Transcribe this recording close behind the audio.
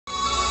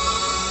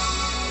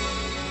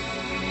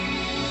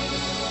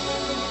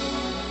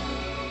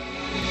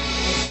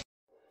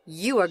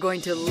You are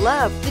going to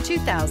love the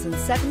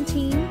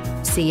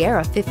 2017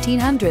 Sierra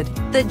 1500.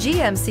 The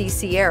GMC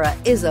Sierra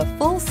is a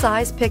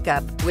full-size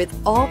pickup with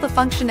all the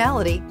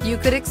functionality you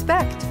could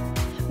expect.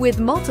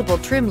 With multiple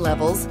trim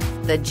levels,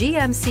 the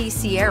GMC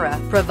Sierra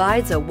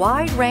provides a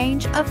wide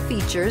range of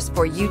features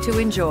for you to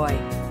enjoy.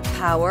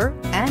 Power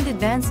and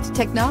advanced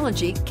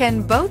technology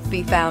can both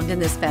be found in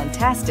this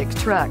fantastic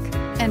truck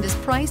and is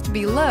priced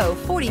below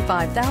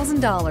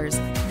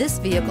 $45,000. This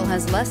vehicle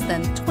has less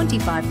than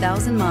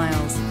 25,000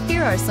 miles.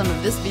 Here are some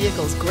of this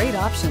vehicle's great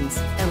options: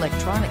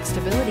 electronic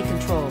stability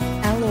control,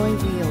 alloy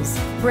wheels,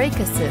 brake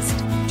assist,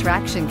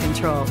 traction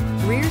control,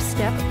 rear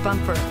step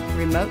bumper,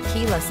 remote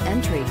keyless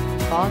entry,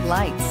 fog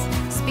lights,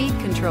 speed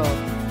control,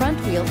 front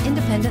wheel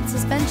independent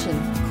suspension,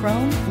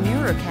 chrome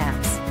mirror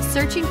caps.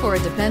 Searching for a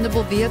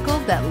dependable vehicle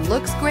that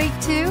looks great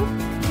too?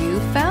 You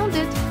found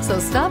it, so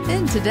stop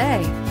in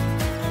today.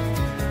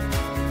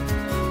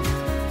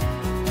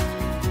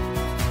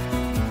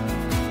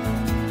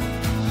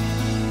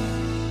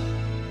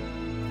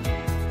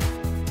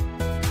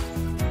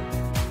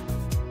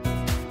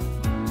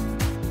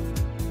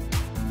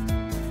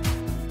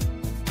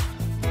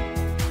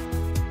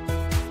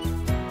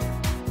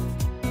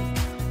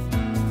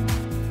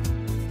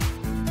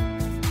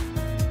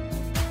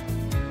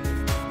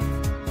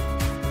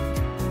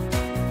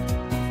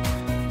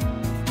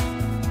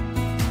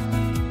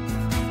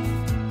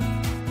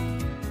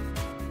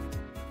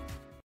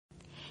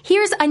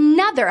 Here's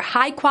another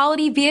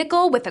high-quality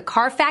vehicle with a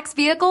Carfax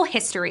Vehicle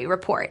History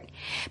Report.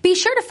 Be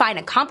sure to find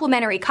a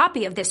complimentary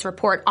copy of this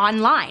report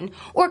online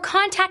or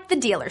contact the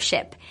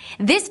dealership.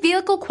 This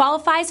vehicle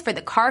qualifies for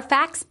the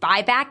Carfax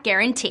Buyback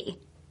Guarantee.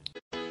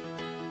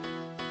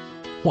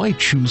 Why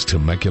choose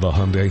Temecula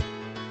Hyundai?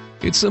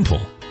 It's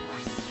simple.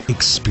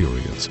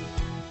 Experience.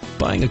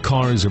 Buying a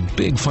car is a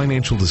big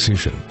financial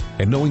decision,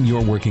 and knowing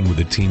you're working with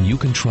a team you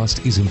can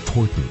trust is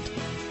important.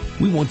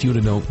 We want you to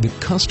know that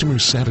customer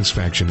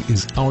satisfaction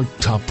is our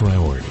top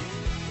priority.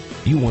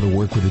 You want to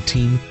work with a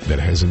team that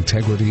has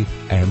integrity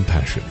and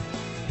passion.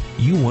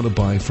 You want to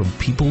buy from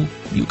people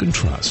you can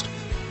trust.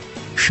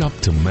 Shop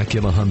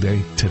Temecula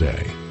Hyundai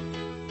today.